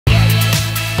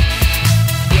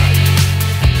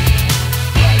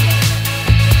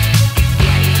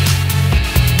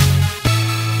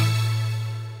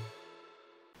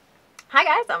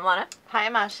guys, I'm Lana. Hi,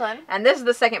 I'm Ashlen. And this is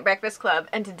the Second Breakfast Club,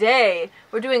 and today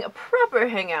we're doing a proper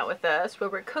hangout with us where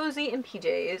we're cozy in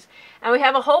PJs, and we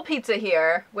have a whole pizza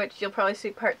here, which you'll probably see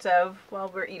parts of while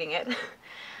we're eating it.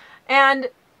 And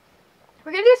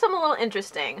we're going to do something a little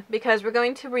interesting, because we're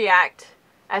going to react,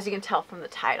 as you can tell from the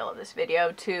title of this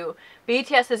video, to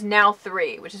BTS's Now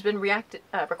 3, which has been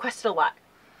requested a lot.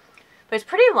 But it's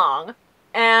pretty long,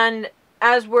 and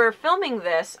as we're filming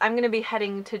this, I'm going to be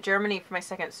heading to Germany for my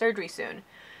second surgery soon.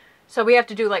 So we have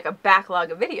to do like a backlog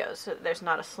of videos so that there's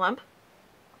not a slump.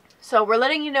 So we're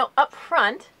letting you know up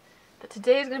front that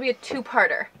today is going to be a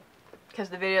two-parter because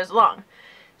the video is long.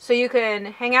 So you can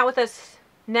hang out with us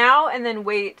now and then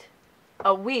wait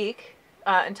a week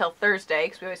until Thursday,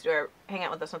 because we always do our hang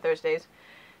out with us on Thursdays,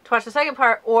 to watch the second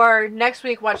part, or next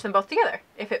week watch them both together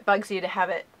if it bugs you to have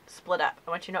it split up.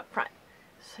 I want you to know up front,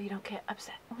 so you don't get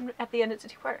upset at the end. It's a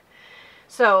two-parter.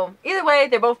 So either way,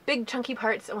 they're both big chunky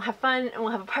parts, and we'll have fun, and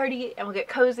we'll have a party, and we'll get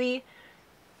cozy,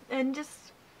 and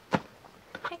just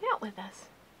hang out with us.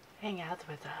 Hang out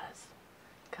with us.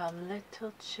 Come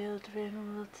little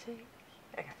children will take...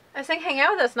 Okay. I was saying hang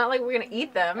out with us, not like we're gonna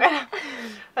eat them. I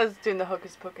was doing the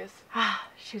hocus pocus.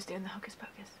 She was doing the hocus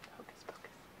pocus. Hocus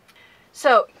pocus.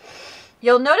 So,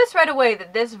 you'll notice right away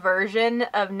that this version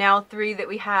of Now 3 that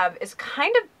we have is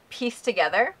kind of pieced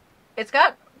together. It's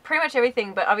got pretty much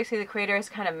everything, but obviously the creator has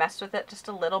kind of messed with it just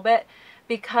a little bit,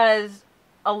 because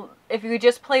if you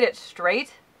just played it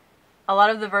straight, a lot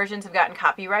of the versions have gotten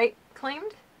copyright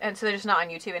claimed, and so they're just not on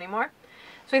YouTube anymore.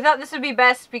 So we thought this would be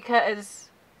best because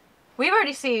we've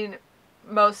already seen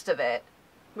most of it.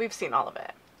 We've seen all of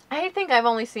it. I think I've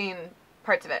only seen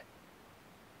parts of it,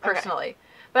 personally. Okay.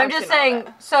 But I'm just seen all of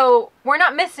saying, so we're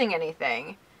not missing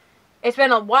anything. It's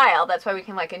been a while, that's why we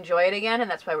can like enjoy it again,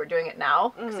 and that's why we're doing it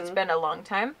now, because it's been a long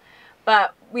time.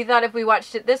 But we thought if we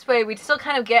watched it this way, we'd still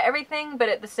kind of get everything, but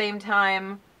at the same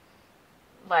time,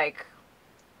 like,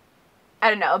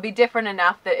 I don't know, it'll be different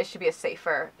enough that it should be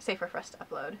safer for us to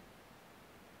upload.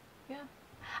 Yeah.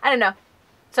 I don't know.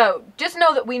 So, just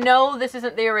know that we know this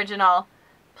isn't the original.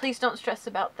 Please don't stress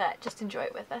about that. Just enjoy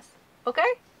it with us.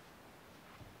 Okay?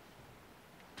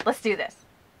 Let's do this.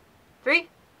 3,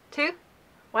 2,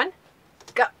 1,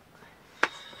 go.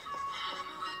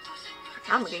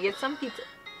 I'm gonna get some pizza.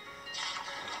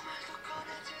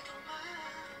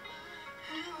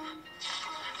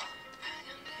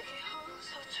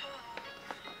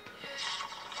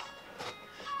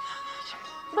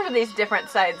 Look at these different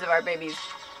sides of our babies.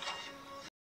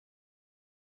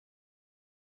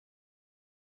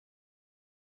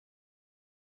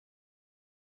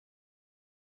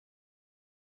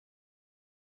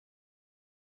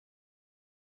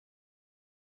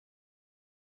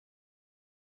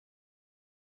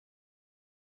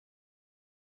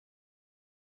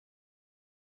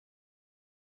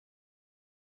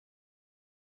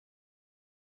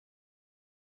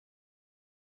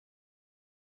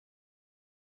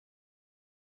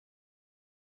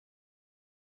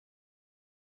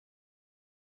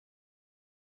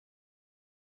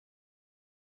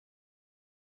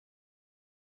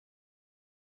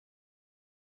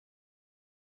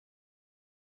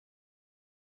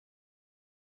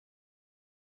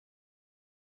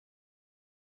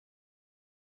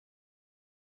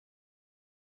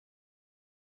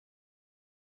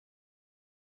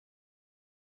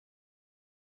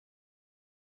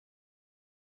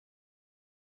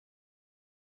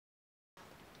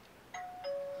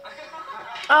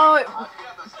 Oh,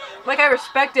 like I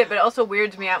respect it, but it also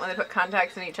weirds me out when they put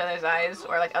contacts in each other's eyes,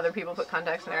 or like other people put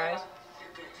contacts in their eyes.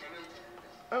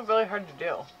 It's really hard to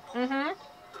do. Mm-hmm.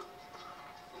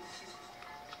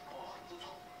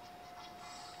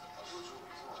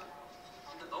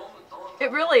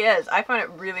 It really is. I find it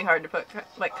really hard to put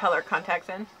like color contacts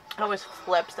in. It always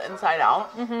flips inside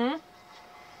out. Mm-hmm.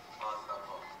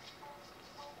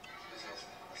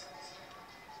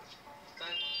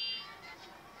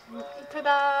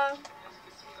 Ta-da!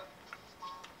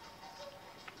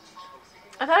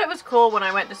 I thought it was cool when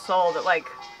I went to Seoul that like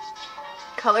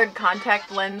colored contact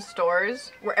lens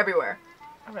stores were everywhere.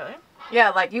 Oh, really? Yeah,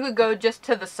 like you could go just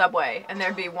to the subway and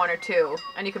there'd be one or two,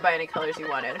 and you could buy any colors you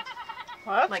wanted.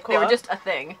 Well, that's like cool. They were just a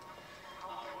thing.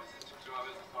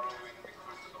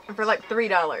 And for like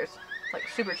 $3, like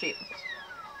super cheap.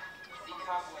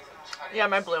 Yeah,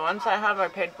 my blue ones I have, I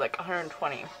paid like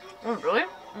 120. Oh, really?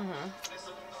 Mm-hmm.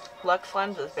 Lux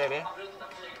lenses, baby.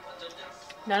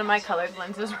 None of my colored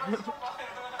lenses.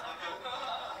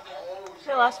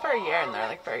 They last for a year and they're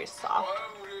like very soft.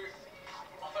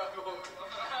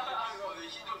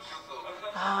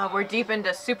 We're deep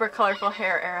into super colorful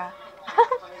hair era.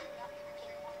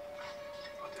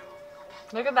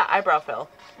 Look at that eyebrow fill.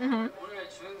 Mm-hmm.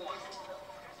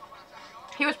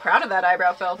 He was proud of that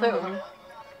eyebrow fill too. Mm-hmm.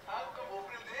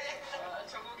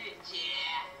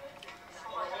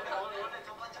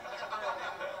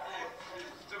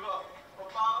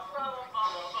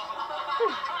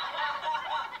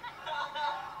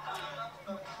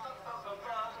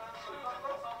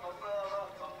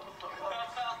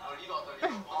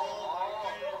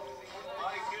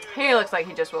 He looks like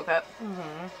he just woke up.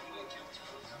 Mm-hmm.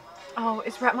 Oh,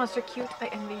 is Rat Monster cute? I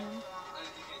envy him.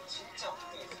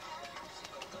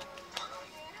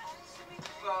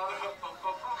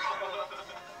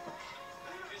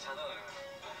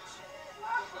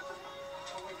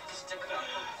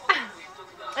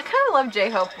 I kind of love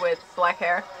J-Hope with black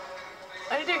hair.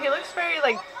 I do. He looks very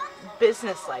like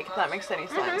business-like. If that makes any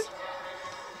sense.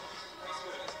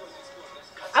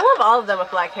 I love all of them with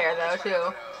black hair though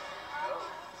too.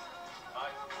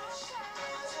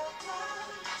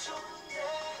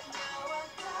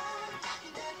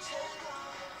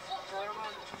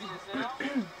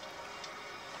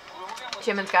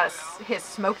 Jimin's got his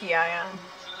smoky eye on.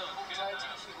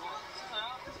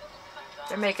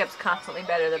 Their makeup's constantly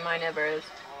better than mine ever is.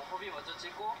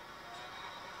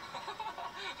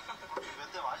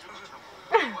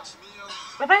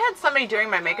 If I had somebody doing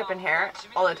my makeup and hair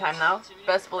all the time, though,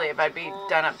 best believe I'd be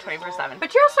done up 24/7.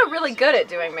 But you're also really good at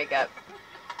doing makeup.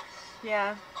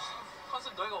 Yeah.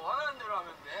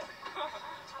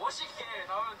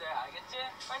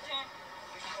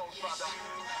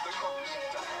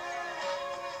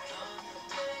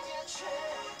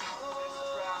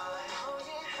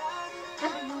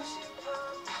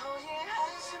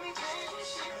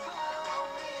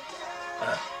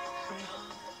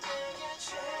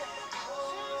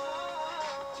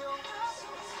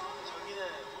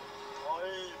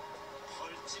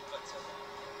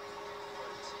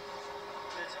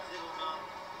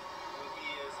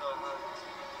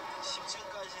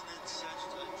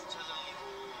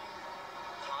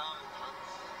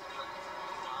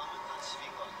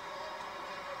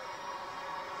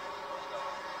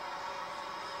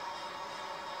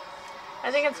 I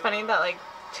think it's funny that like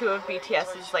two of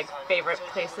BTS's like favorite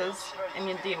places in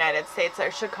the United States are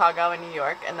Chicago and New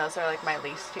York, and those are like my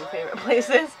least two favorite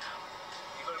places.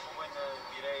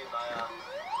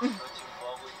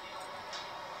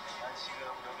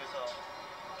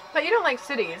 But you don't like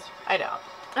cities. I don't.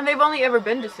 And they've only ever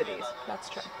been to cities. That's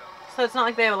true. So it's not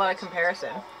like they have a lot of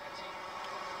comparison.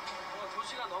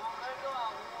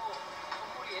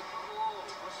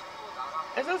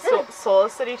 Isn't Seoul a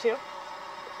city too?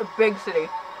 A big city.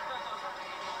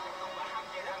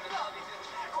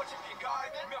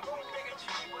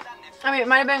 I mean, it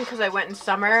might have been because I went in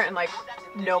summer and like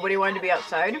nobody wanted to be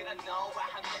outside.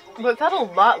 But it felt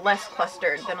a lot less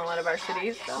clustered than a lot of our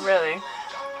cities. So. Really?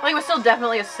 Like, it was still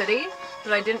definitely a city,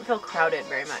 but I didn't feel crowded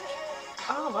very much.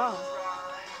 Oh, wow.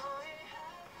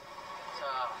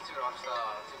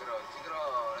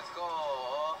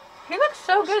 He looks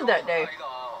so good that day.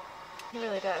 He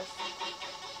really does.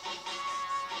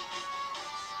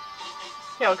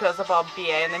 He goes up all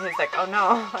BA and then he's like, oh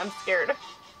no, I'm scared.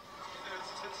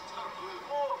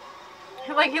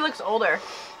 Like, he looks older.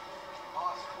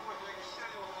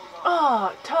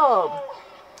 Oh, Tobe.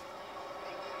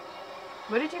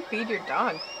 What did you feed your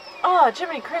dog? Oh,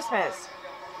 Jiminy Christmas.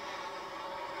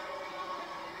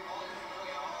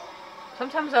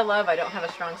 Sometimes I don't have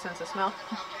a strong sense of smell.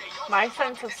 My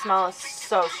sense of smell is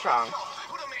so strong.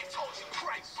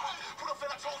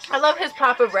 I love his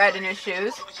pop of red in his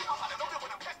shoes.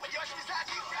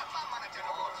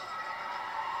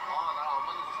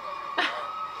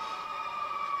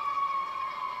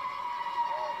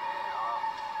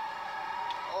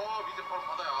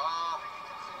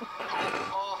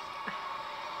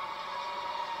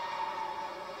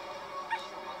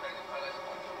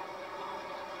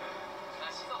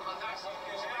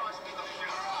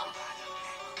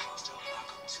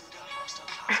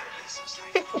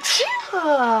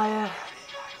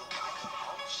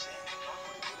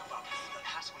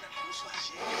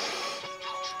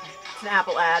 It's an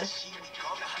Apple ad.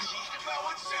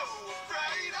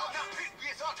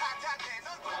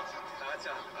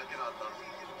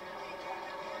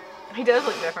 He does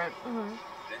look different. Mm-hmm.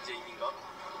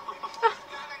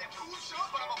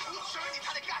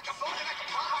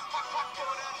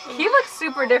 He looks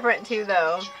super different too,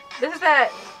 though. This is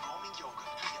that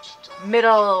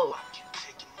middle.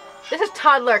 This is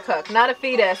toddler Cook, not a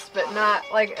fetus, but not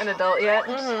like an adult yet.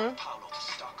 Mm-hmm.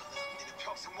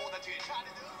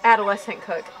 Adolescent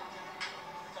Cook.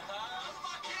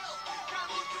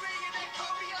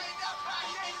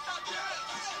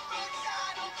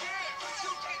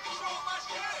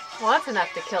 Well, that's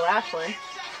enough to kill Ashlen.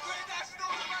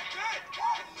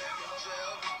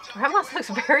 Ramos looks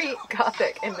very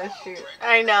gothic in this shoot.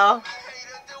 I know.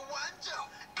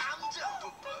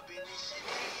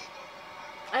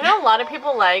 I know a lot of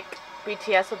people like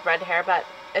BTS with red hair, but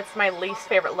it's my least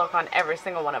favorite look on every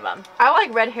single one of them. I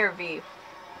like red hair V.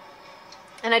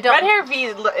 And I don't... Red hair V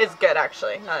is good,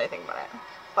 actually, now that I think about it.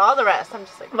 But all the rest, I'm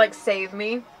just like... Like Save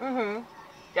Me. Mm-hmm.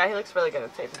 Yeah, he looks really good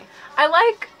at Save Me.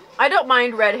 I don't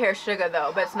mind red hair Suga,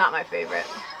 though, but it's not my favorite.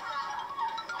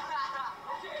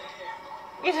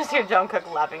 You just hear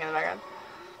Jungkook laughing in the background.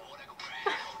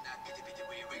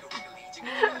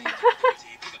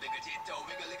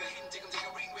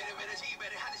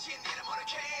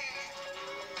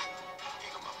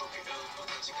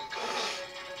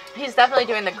 He's definitely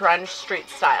doing the grunge street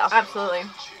style. Absolutely.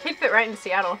 He'd fit right in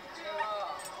Seattle.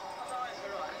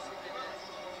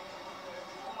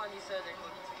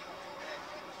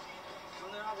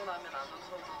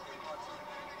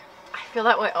 I feel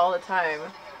that way all the time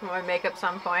when my makeup's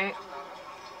on point.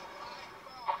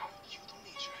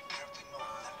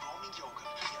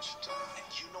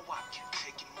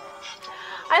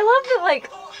 I love that, like,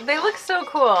 they look so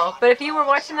cool, but if you were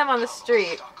watching them on the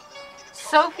street,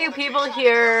 so few people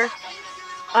here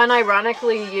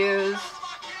unironically use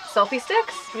selfie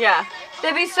sticks. Yeah.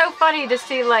 It'd be so funny to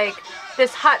see, like,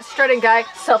 this hot strutting guy,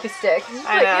 selfie stick.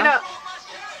 I know. You know,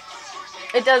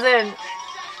 it doesn't,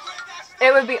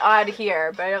 it would be odd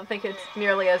here, but I don't think it's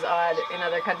nearly as odd in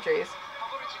other countries.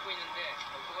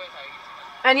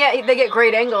 And yet they get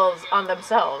great angles on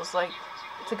themselves. Like,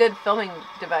 it's a good filming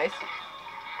device.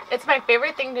 It's my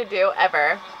favorite thing to do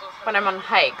ever when I'm on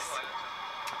hikes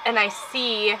and I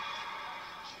see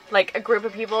like a group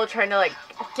of people trying to like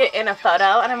get in a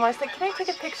photo and I'm always like, can I take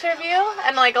a picture of you?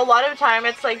 And like a lot of time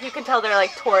it's like you can tell they're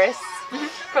like tourists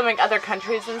from like other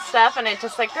countries and stuff, and it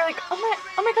just like they're like, oh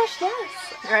my gosh,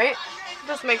 yes. Right? It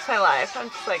just makes my life. I'm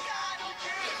just like,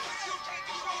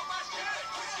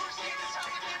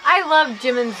 I love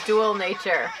Jimin's dual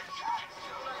nature.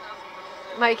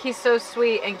 Like, he's so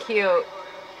sweet and cute,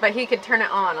 but he could turn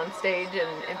it on stage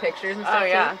and in pictures and stuff. oh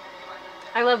yeah. Too.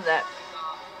 I love that.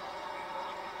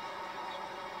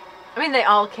 I mean, they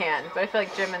all can, but I feel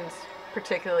like Jimin's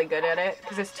particularly good at it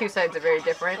because his two sides are very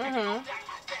different. Mm-hmm.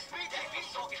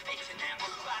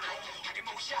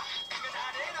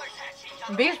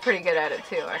 B's pretty good at it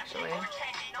too, actually.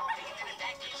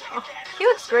 Oh, he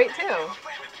looks great too.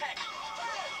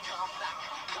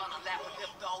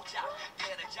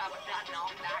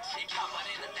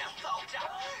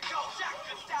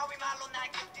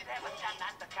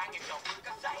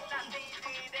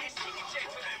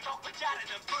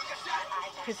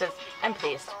 He says, I'm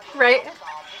pleased. Right?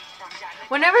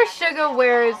 Whenever Suga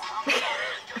wears...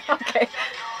 okay.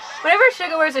 Whenever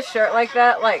Suga wears a shirt like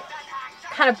that, like,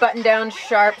 kind of button down,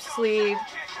 sharp sleeve,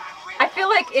 I feel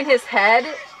like in his head,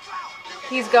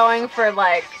 he's going for,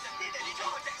 like,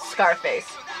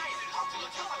 Scarface.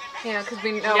 You know, because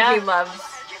we know he loves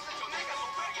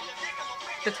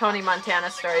the Tony Montana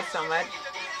story so much.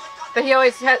 But he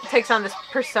always takes on this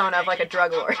persona of, like, a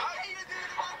drug lord.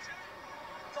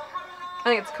 I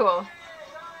think it's cool.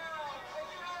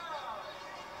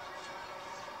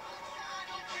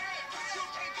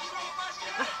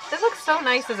 They look so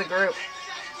nice as a group.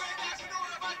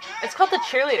 It's called the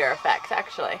cheerleader effect,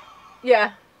 actually.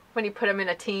 Yeah, when you put them in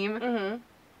a team. Mm-hmm.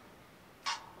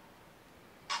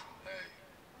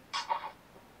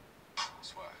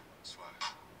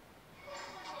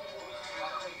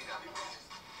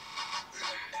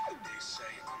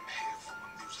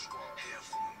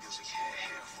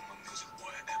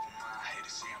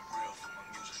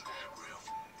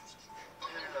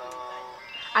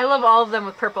 I love all of them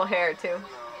with purple hair, too.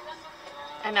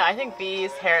 I know, I think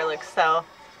B's hair looks so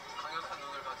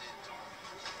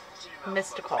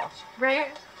mystical. Right?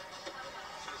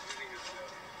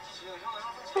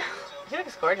 He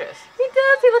looks gorgeous. He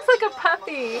does. He looks like a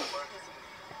puppy.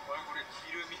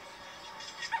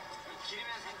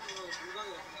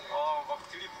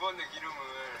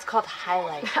 It's called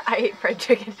highlight. I ate fried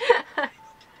chicken.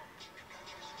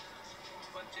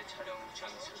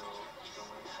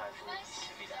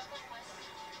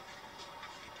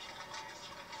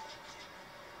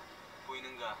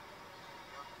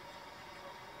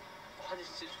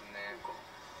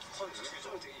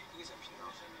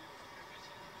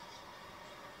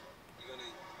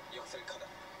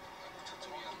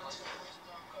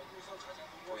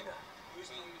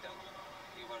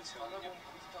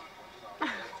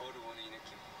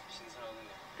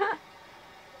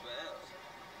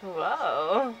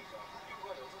 Whoa.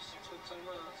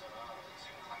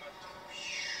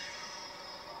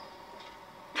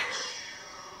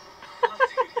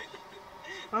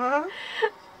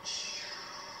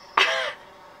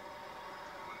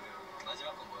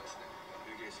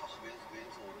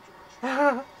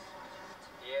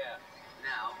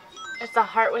 It's a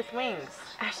heart with wings.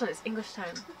 Ashlen, it's English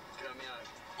time.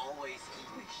 Always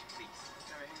English, please.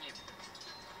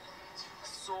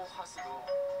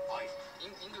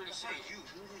 English. Hey, you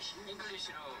English.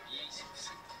 English로 이해시.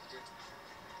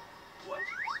 What?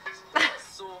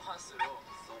 So hot으로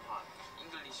so hot.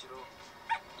 English로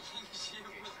이해시.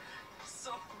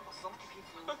 So some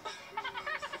people.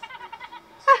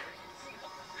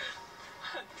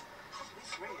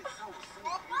 This way is so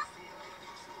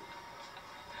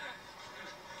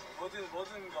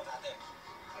뭐든 거 다 돼.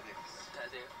 다 돼요.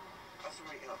 What's the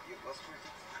rate? What's the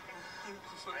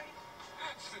rate?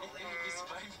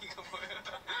 이스파이미가 뭐야?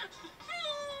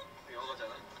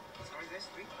 영어잖아. Sorry, this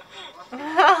week.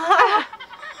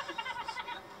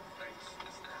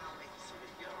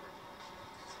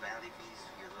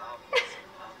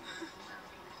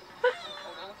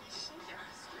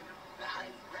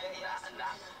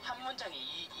 한 문장에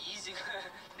이지가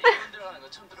네 번 들어가는 거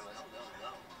처음 들어봤어.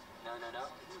 No.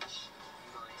 English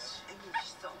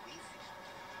is so easy.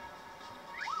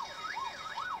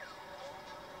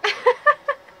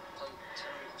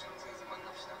 장소에서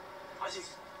만납시다. 아직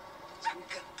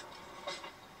잠깐.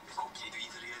 거기에도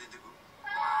인사를 해야 된다고.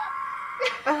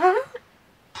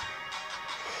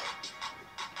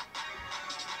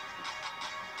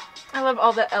 I love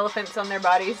all the elephants on their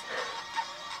bodies.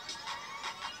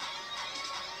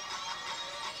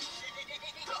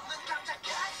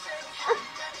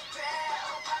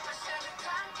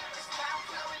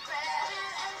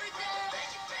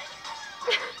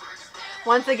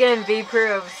 Once again, V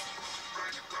proves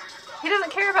he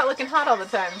doesn't care about looking hot all the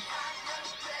time.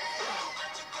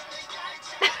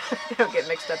 Don't get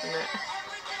mixed up in that.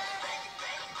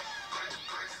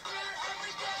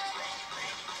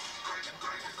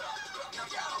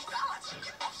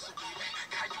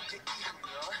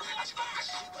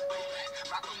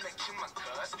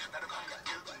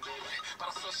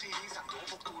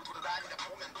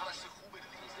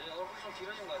 얼굴 좀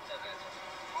길어진 것 같지 않아요?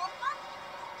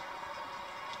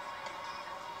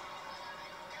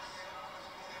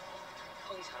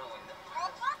 형이 잘하고 있나?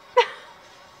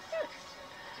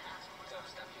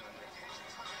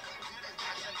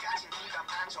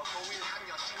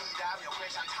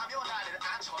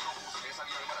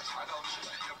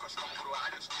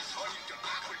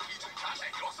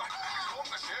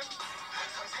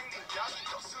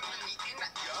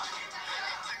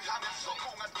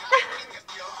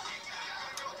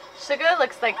 Suga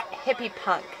looks like hippie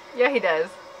punk. Yeah, he does.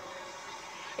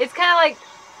 It's kind of like,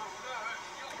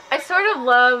 I sort of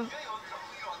love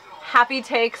happy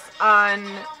takes on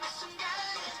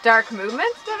dark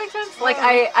movements, does that make sense? Like,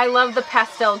 I love the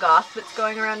pastel goth that's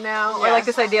going around now. Or like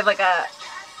this idea of like a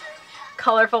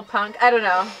colorful punk. I don't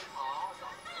know.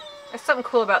 There's something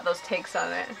cool about those takes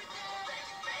on it.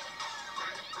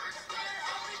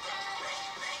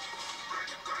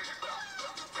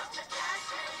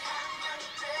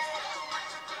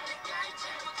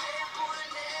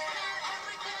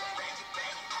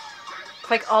 It's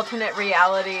like alternate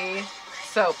reality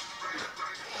soap.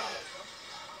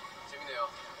 재밌네요.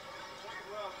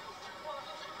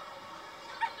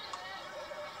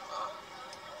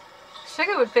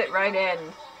 Suga would fit right in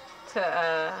to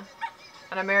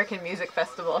an American music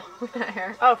festival with that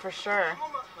hair. Oh, for sure.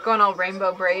 Going all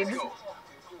rainbow braids.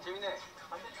 재밌네.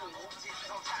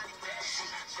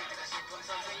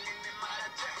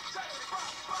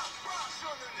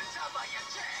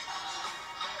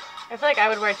 I feel like I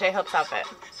would wear J-Hope's outfit.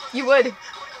 You would.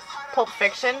 Pulp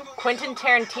Fiction. Quentin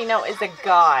Tarantino is a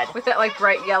god. With that like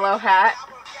bright yellow hat.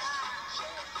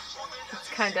 It's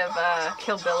kind of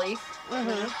Kill Billy.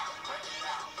 Mm-hmm.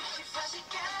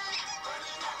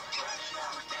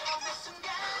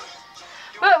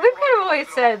 But we've kind of always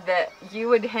said that you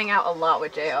would hang out a lot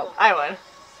with J-Hope. I would.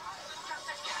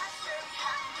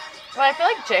 Well, I feel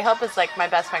like J-Hope is like my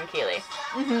best friend Keely.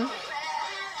 Mm-hmm.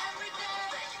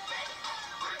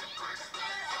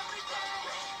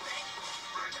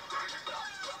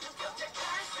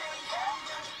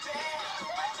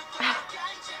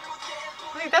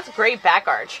 I think that's great back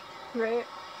arch. Right.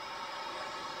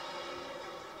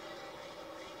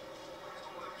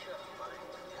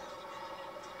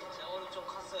 재원은 좀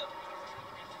컸어요.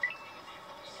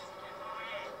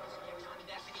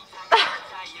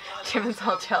 Jimin's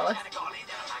all jealous.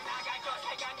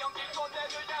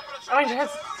 Oh my gosh.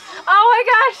 Oh my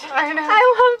gosh! I know. I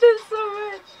love this so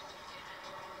much.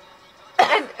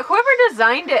 And whoever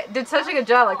designed it did such a good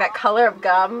job. Like that color of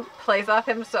gum plays off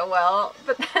him so well.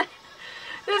 But then,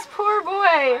 this poor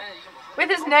boy with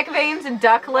his neck veins and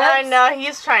duck lips. I know,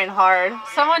 he's trying hard.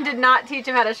 Someone did not teach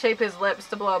him how to shape his lips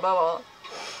to blow a bubble.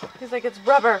 He's like, it's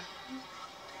rubber.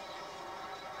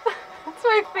 That's It's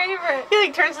my favorite. He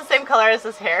like turns the same color as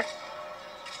his hair.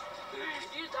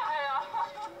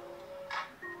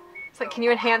 It's like, can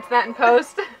you enhance that in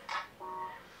post?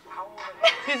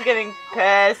 He's getting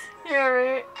pissed. Yeah,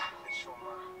 right.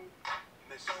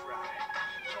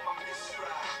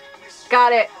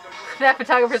 Got it. That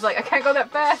photographer's like, I can't go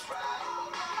that fast.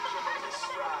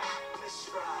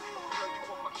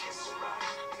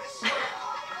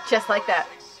 Just like that.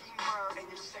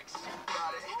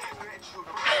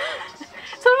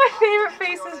 Some of my favorite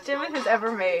faces Jimin has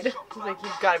ever made. He's like,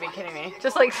 you've got to be kidding me.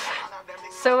 Just like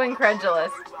so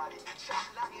incredulous.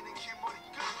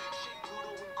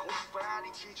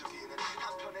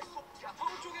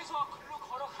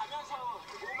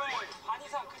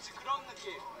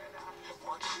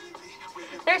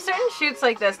 There's certain shoots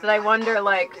like this that I wonder,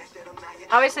 like,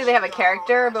 obviously they have a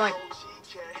character, but like,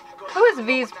 who is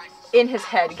V's in his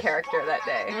head character that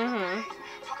day? Mm-hmm.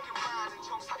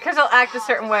 Because he'll act a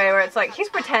certain way where it's like he's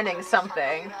pretending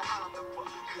something.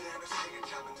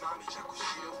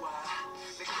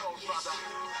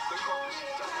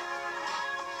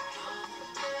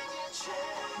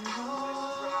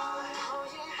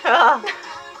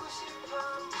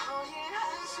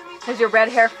 There's your red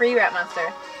hair free rat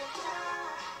monster.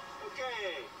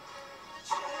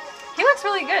 He looks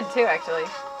really good too, actually.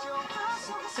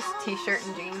 Just t-shirt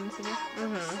and jeans.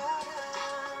 Mm-hmm.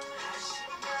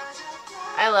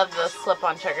 I love the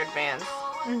slip-on checkered Vans.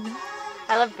 Mm-hmm.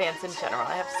 I love Vans in general.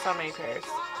 I have so many pairs.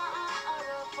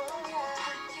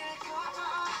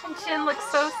 And Jin looks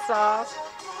so soft.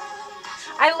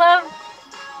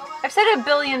 I've said it a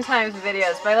billion times in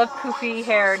videos, but I love poofy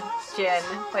haired Jin.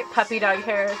 Like puppy dog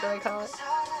hair is what I call it.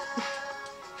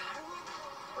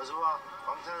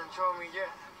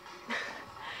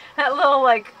 That little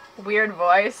like weird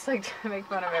voice, like to make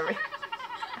fun of everything.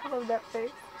 I love that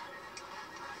face.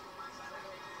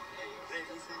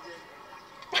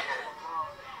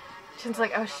 Jin's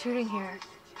like, I was shooting here.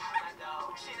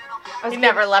 He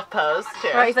never left pose, too.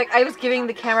 Right, he's like, I was giving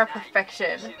the camera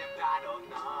perfection.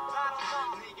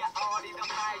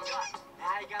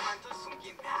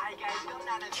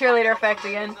 Cheerleader effect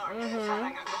again. Mm-hmm.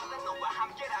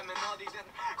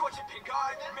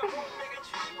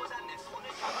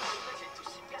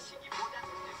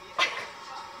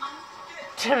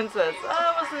 Jim says,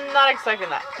 I was not expecting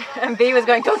that. And B was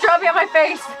going, don't drop me on my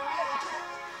face!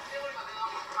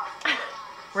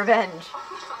 Revenge.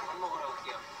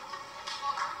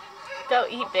 Go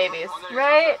eat, babies.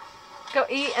 Right? Go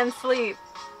eat and sleep.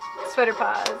 Sweater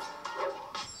paws.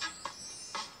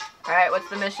 Alright, what's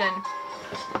the mission?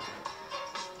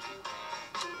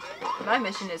 My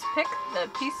mission is pick the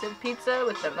piece of pizza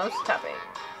with the most topping.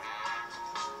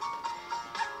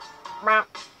 Meow.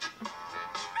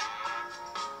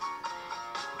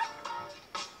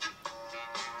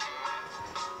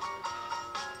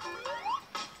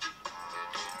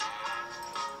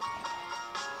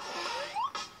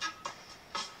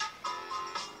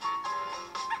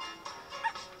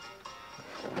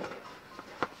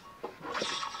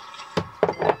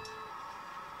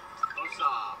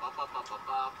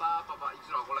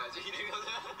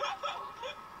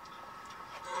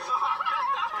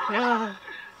 Yeah.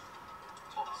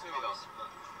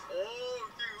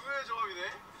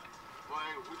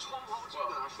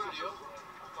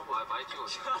 많이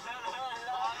찍었어.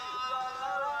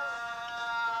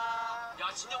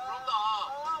 야 진영 부럽다.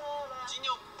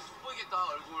 진영 돋보이겠다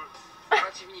얼굴.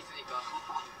 나랑 지민이 있으니까.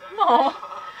 Oh,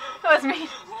 that was me.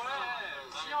 뭐해?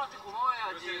 진영한테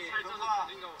고마워해야지. 살쪄서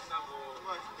진영 없다고.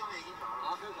 정말 수정 얘기인 줄 알아.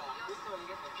 아 그러니까.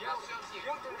 비랑 수영팀.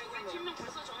 비랑 때문에 팀명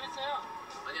벌써 정했어요.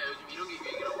 아니야 요즘 이런 게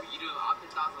유행이라고 이름 앞에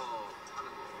따서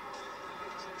하는 거.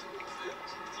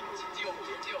 진지영.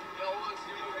 야 오늘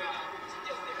진지영이야.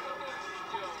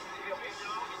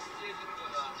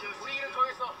 우리 이름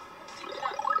정했어.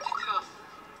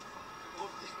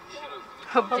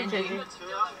 Hope Jinji.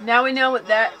 Now we know what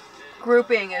that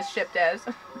grouping is shipped as.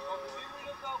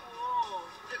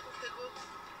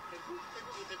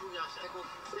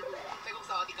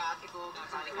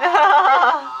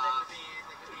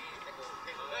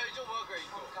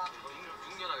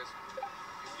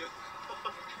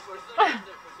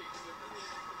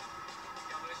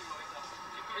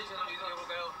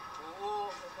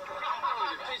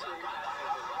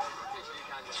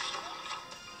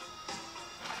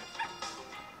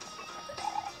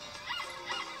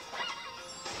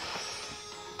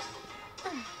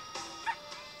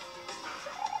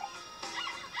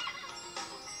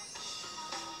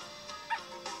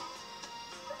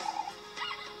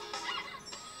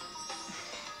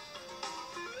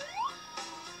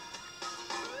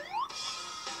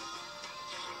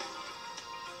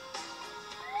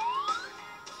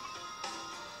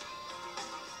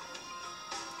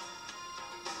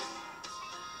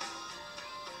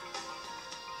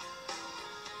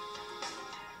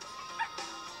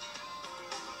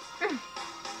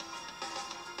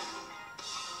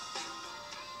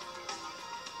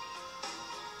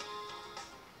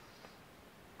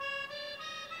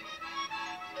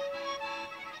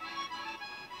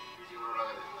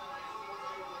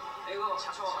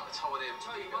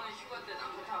 저 이번에 휴가 때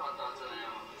남부타 갔다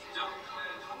왔잖아요. 진짜? 네.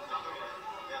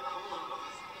 야, 나 한 번도 안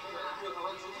가봤어. 그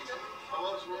가방 좋던데? 아,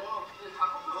 좋아. 근데 다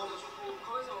커플도 좋고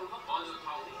거기서 올 막. 맞아, 다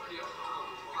커플이야.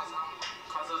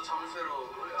 가서 정세로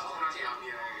편하게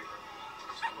양비해야겠다.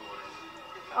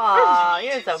 Aw,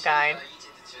 you're so kind.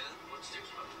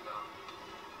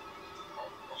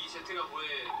 이 제트가 뭐에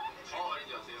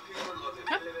말인지 아세요? 핑크보드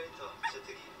같아. 엘리베이터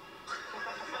제트기.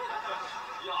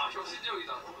 야,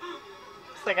 혁신적이다.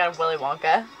 It's like out of Willy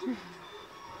Wonka.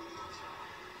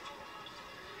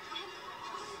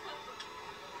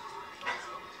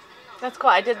 That's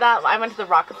cool. I did that. I went to the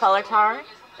Rockefeller Tower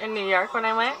in New York when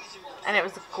I went, and it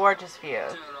was a gorgeous view.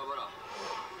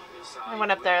 I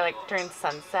went up there like during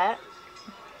sunset.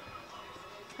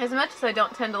 As much as I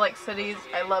don't tend to like cities,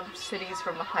 I love cities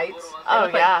from the heights. They Oh,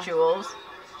 look yeah. like jewels.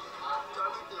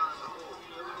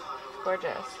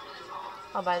 Gorgeous.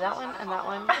 I'll buy that one and that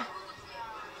one.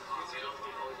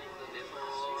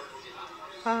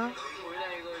 Huh?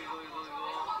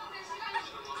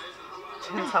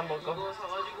 진짜 먹어. 이거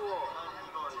사가지고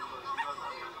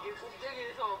이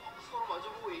꼭대기에서 서로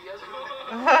마주보고 얘기하지 마.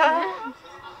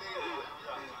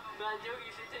 난 여기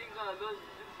있을 테니까 넌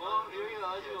여기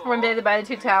와가지고. One day they buy the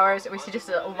two towers, we see just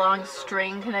a long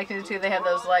string connecting the two. They have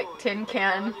those like tin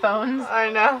can phones. I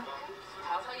know.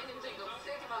 다 사기 힘드니까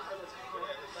꼭대기만 사자.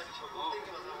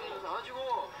 꼭대기만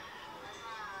사가지고.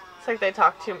 It's like they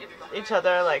talk to each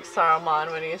other like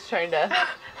Saruman when he's trying to.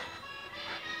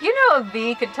 You know if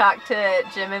V could talk to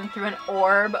Jimin through an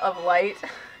orb of light,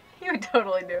 he would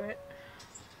totally do it.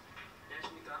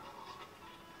 안녕하십니까?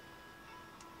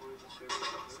 오늘도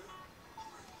즐거웠어요.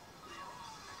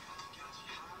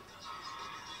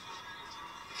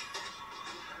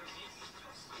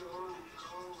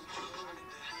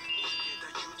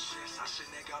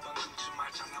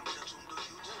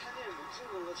 사진을 못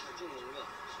찍는 거 잘 찍는 거.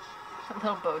 A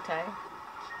little bow tie.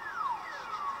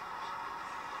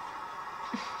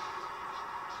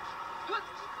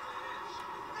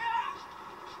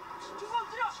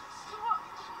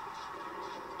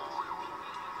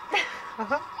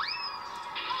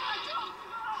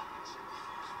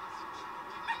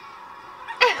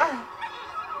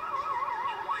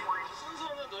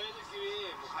 순서는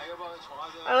너희들끼리 뭐 가위바위보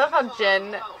정하든. I love how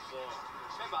Jin 상관없어.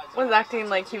 맨 마지막. was acting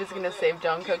like he was gonna save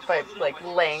Jungkook by like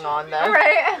laying on them.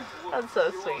 Right? That's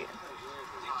so sweet.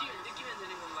 느끼면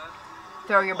되는 건가요?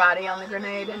 Throw your body on the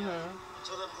grenade.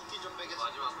 저는 붓기 좀 빼겠습니다.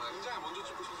 마지막 굉장히 먼저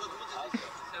찍고 싶어서 두 번째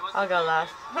세 번째. I'll go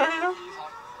last.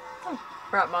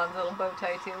 Brought Mom's little bow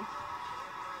tie too.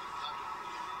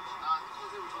 나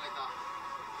컨셉을 정했다.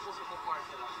 옷을 뽀뽀할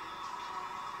때다.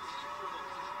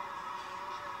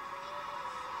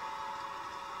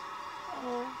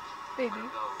 Oh, baby.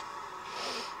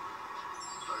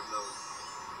 아름다운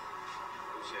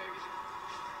옷이야겠다.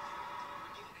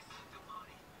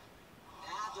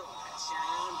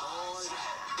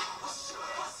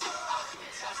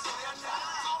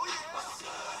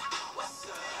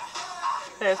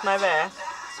 There's my bear.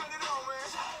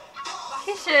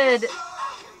 He should,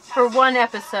 for one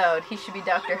episode, he should be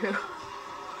Doctor Who.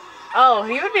 Oh,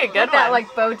 he would be a good With that one.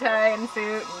 like bow tie and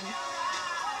suit and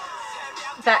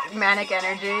that manic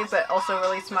energy, but also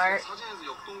really smart. 사진에서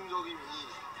역동적이니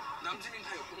남진이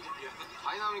다 역동적이야.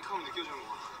 다이나믹함 느껴지는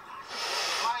거야.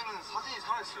 파이는 사진이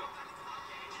살아있어요.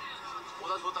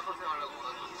 오다 좋다 컨셉하려고 오다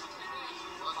좋다.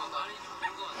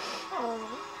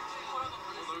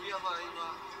 널 위한 거 아니마.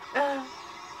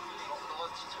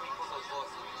 너가 진짜 이뻐서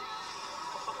좋았어.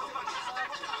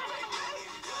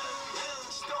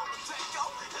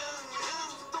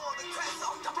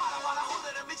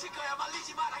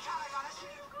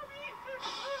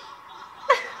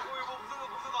 이거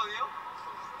무슨 거 아니에요?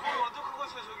 이거 완전 그거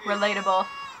저기. Relatable.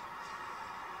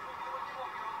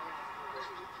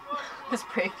 This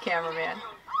brave cameraman.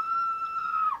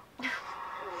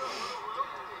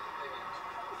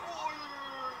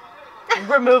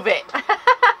 Remove it.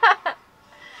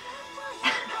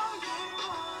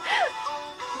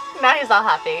 Now he's all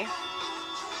happy.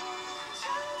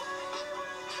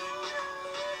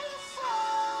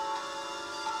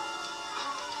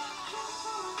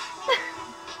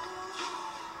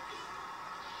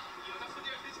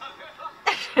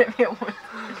 Should be a one.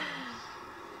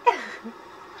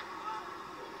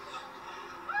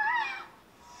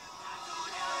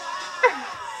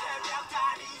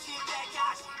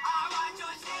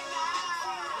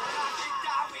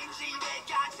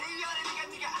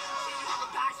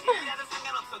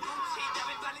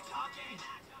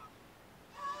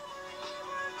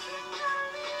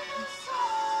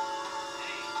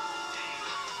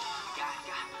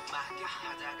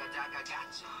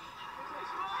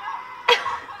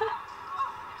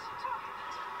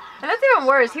 And that's even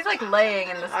worse. He's like laying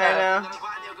in the stuff. I know.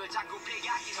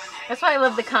 That's why I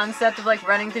love the concept of like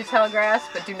running through tall grass,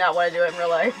 but do not want to do it in real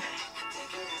life.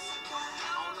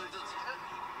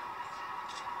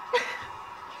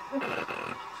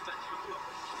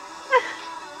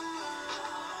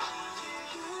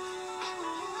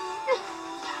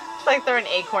 It's like throwing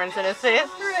acorns in his face.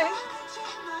 Right.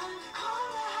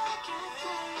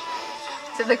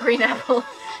 So the green apple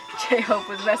J-Hope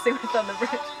was messing with on the bridge.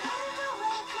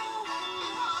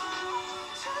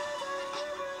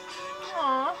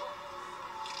 Aww.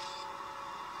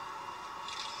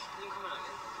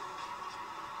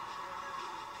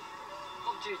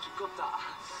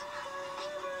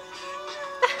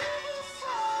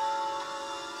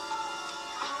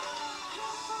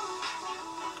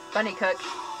 Bunny cook.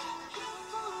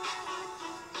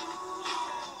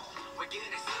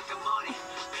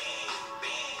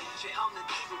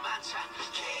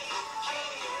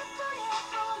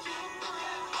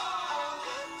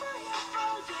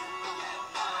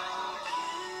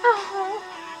 Oh,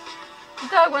 the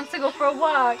dog wants to go for a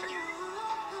walk.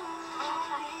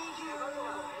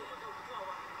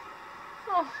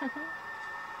 Oh.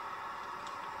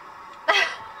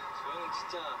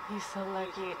 He's so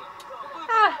lucky.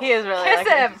 Ah, He is really kiss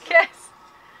lucky. him, kiss.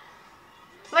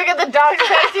 Look at the dog's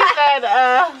face. He said,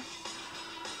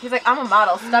 He's like, I'm a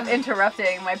model. Stop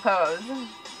interrupting my pose.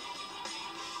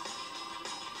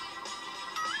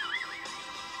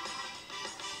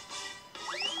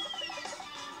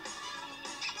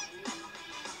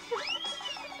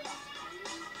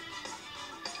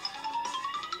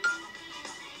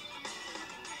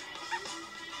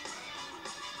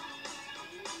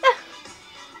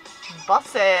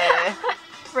 bossy.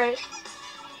 Right.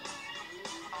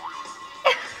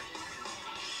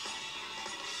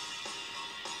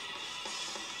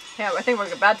 Yeah, I think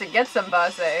we're about to get some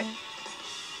bossy.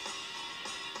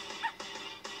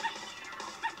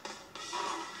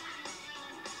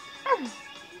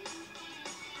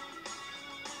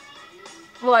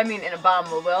 Well, I mean, in a bomb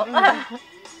we will.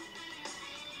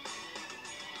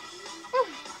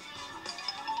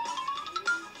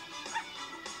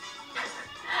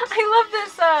 I love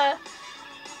this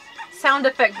sound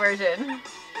effect version.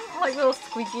 Like little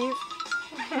squeakies.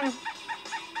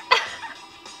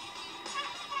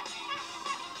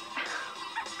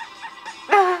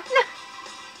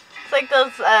 It's like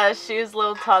those shoes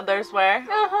little toddlers wear.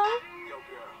 Uh-huh. Yo,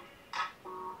 girl.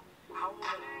 I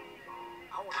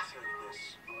wanna tell you this.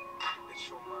 That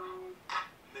you're my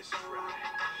Miss Right.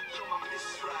 You're my Miss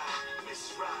Right. Miss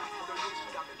Right. 널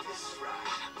놓친다면 Miss Right.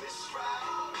 Miss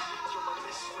Right. You're my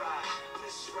Miss Right.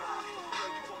 Miss Right.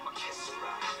 Girl, you want my kiss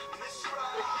right. Miss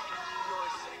Right. 너의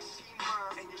sexy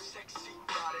mind and your sexy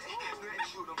body.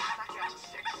 뇌주름 하나같이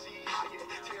섹시하게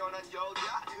태어난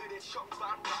여자들의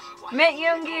청바지. Met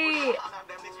Yoongi.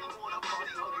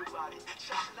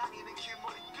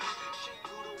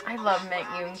 I love Met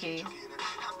Yoongi.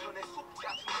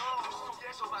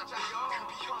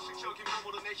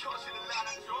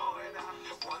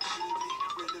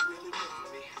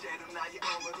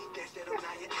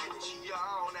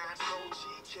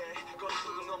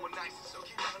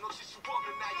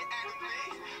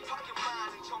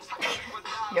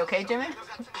 You okay, Jimmy?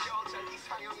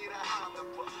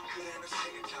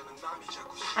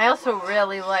 I also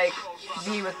really like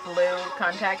V with blue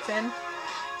contacts in.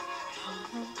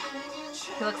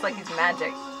 He looks like he's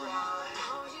magic.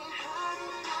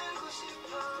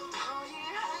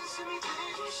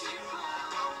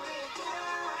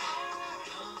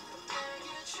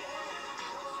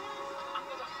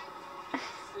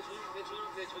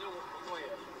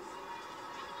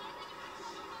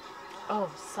 Oh,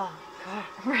 so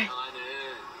good. Right.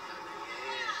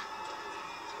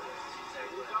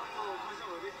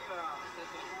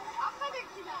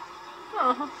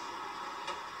 Oh.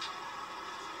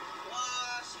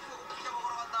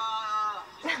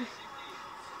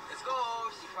 Let's go,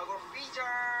 Chicago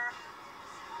feature.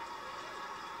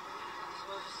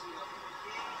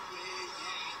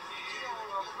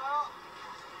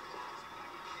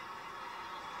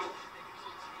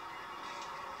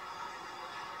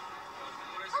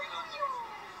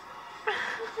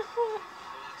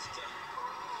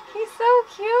 He's so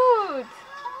cute.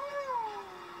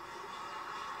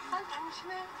 How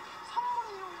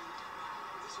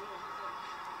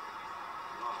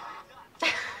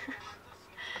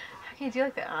can you do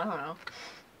like that? I don't know.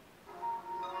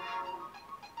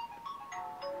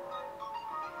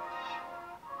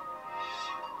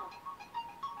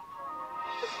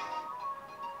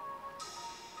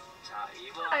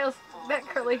 That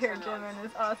curly hair Jimin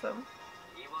is awesome.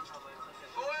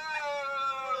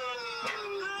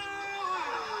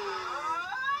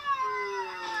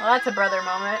 Well, that's a brother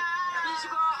moment.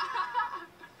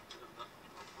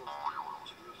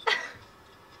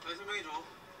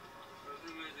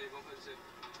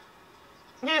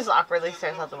 He just awkwardly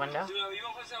stares out the window.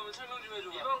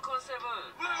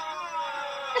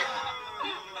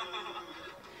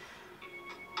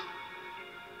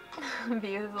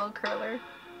 Be his little curler.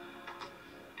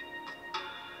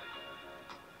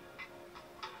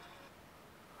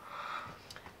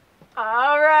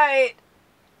 All right.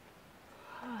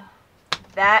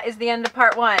 That is the end of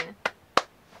part 1.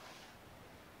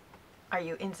 Are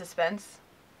you in suspense?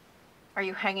 Are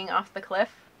you hanging off the cliff?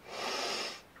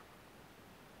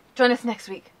 Join us next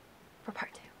week for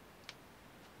part 2.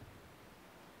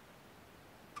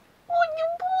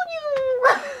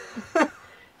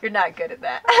 You're not good at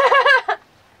that.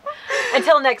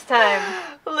 Until next time.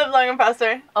 Live long and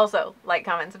prosper. Also, like,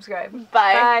 comment, subscribe.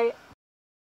 Bye. Bye.